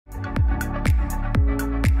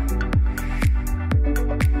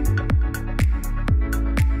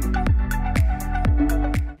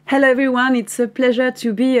Hello everyone, it's a pleasure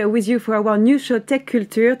to be with you for our new show Tech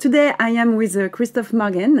Culture. Today I am with Christophe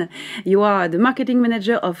Morgan. You are the marketing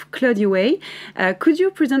manager of Cloudiway. Could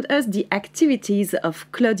you present us the activities of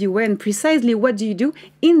Cloudiway and precisely what do you do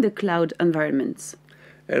in the cloud environments?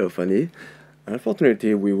 Hello Fanny.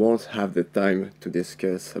 Unfortunately, we won't have the time to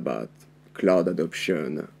discuss about cloud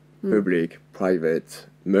adoption, public, private,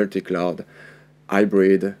 multi-cloud,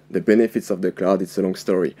 hybrid, the benefits of the cloud. It's a long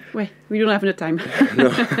story. Well, we don't have enough time. No.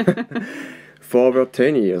 For over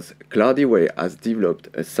 10 years, Cloudiway has developed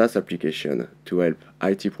a SaaS application to help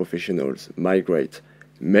IT professionals migrate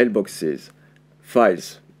mailboxes,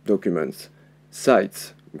 files, documents,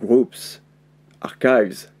 sites, groups,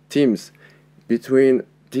 archives, teams between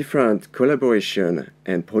different collaboration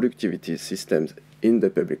and productivity systems in the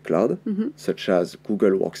public cloud, such as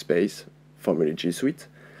Google Workspace, formerly G Suite,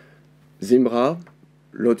 Zimbra,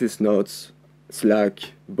 Lotus Notes,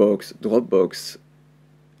 Slack, Box, Dropbox,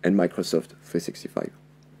 and Microsoft 365.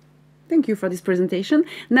 Thank you for this presentation.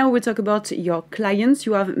 Now we'll talk about your clients.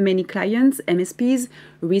 You have many clients, MSPs,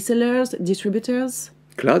 resellers, distributors.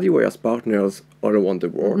 Cloudiway has partners all around the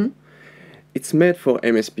world. It's made for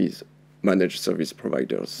MSPs, managed service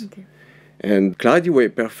providers. Okay. And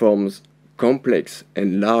Cloudiway performs complex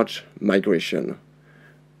and large migration,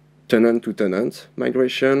 tenant-to-tenant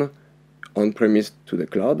migration, on-premise to the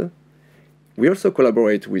cloud. We also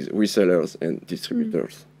collaborate with resellers and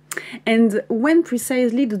distributors. And when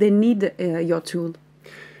precisely do they need your tool?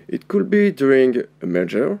 It could be during a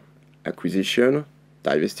merger, acquisition,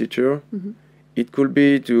 divestiture. It could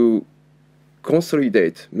be to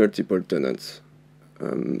consolidate multiple tenants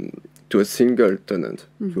to a single tenant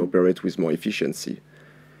to operate with more efficiency.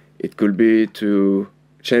 It could be to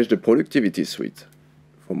change the productivity suite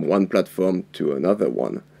from one platform to another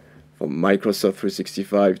one, from Microsoft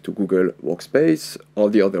 365 to Google Workspace, or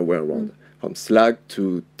the other way around. From Slack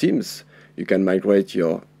to Teams, you can migrate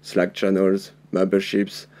your Slack channels,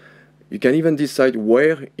 memberships. You can even decide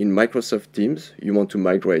where in Microsoft Teams you want to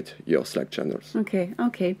migrate your Slack channels. Okay,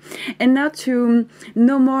 okay. And now to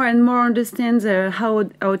know more and more understand how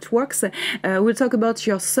it works, we'll talk about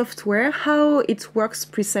your software, how it works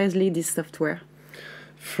precisely, this software.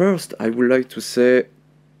 First, I would like to say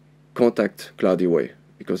contact Cloudiway,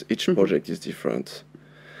 because each project is different.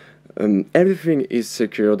 Everything is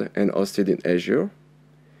secured and hosted in Azure.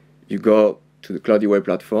 You go to the Cloudiway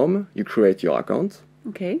platform, you create your account.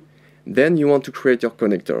 Okay. Then you want to create your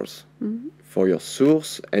connectors for your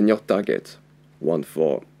source and your target. One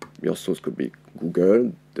for your source could be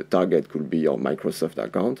Google, the target could be your Microsoft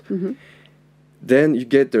account. Then you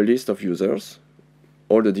get the list of users,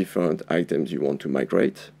 all the different items you want to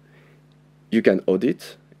migrate. You can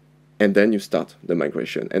audit, and then you start the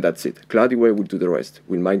migration, and that's it. Cloudiway will do the rest.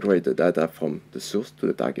 We'll migrate the data from the source to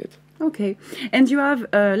the target. Okay. And you have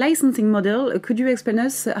a licensing model. Could you explain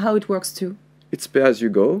us how it works too? It's pay as you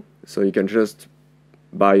go, so you can just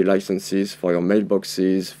buy licenses for your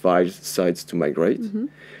mailboxes, files, sites to migrate.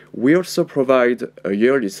 We also provide a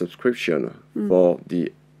yearly subscription for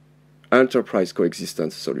the enterprise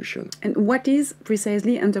coexistence solution. And what is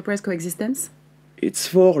precisely enterprise coexistence? It's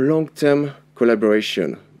for long-term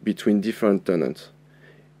collaboration between different tenants.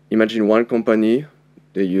 Imagine one company,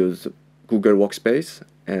 they use Google Workspace,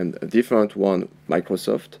 and a different one,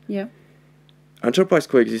 Microsoft. Yeah. Enterprise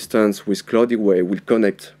coexistence with Cloudiway will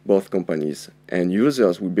connect both companies, and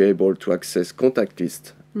users will be able to access contact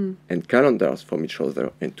lists and calendars from each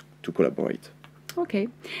other and to collaborate. Okay.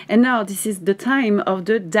 And now this is the time of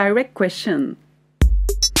the direct question.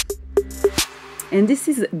 And this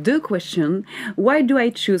is the question: why do I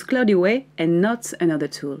choose Cloudiway and not another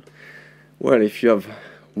tool? Well, if you have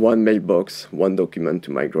one mailbox, one document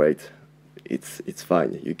to migrate, it's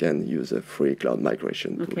fine. You can use a free cloud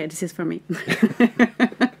migration tool. Okay, this is for me.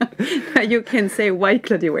 You can say why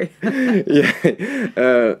Cloudiway.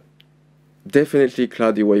 Yeah, definitely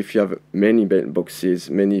Cloudiway. If you have many mailboxes,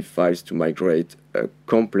 many files to migrate, a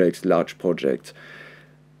complex, large project,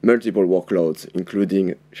 multiple workloads,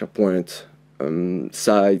 including SharePoint,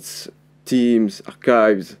 sites, teams,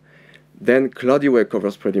 archives, then Cloudiway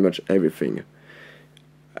covers pretty much everything.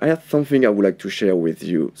 I have something I would like to share with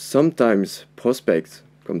you. Sometimes prospects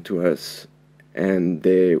come to us and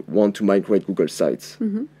they want to migrate Google Sites.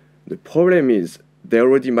 The problem is they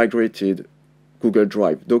already migrated Google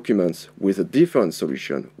Drive documents with a different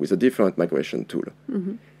solution, with a different migration tool.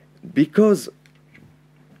 Because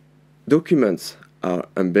documents are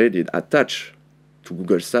embedded, attached to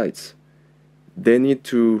Google Sites, they need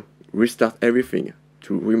to restart everything,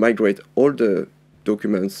 to remigrate all the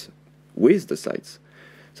documents with the sites.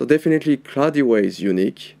 So definitely Cloudiway is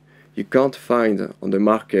unique. You can't find on the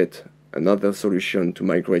market another solution to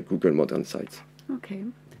migrate Google modern sites. Okay.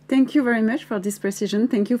 Thank you very much for this precision.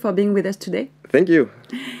 Thank you for being with us today. Thank you.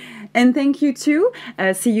 And thank you too.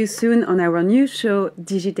 See you soon on our new show,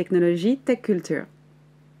 DigiTechnologie Tech Culture.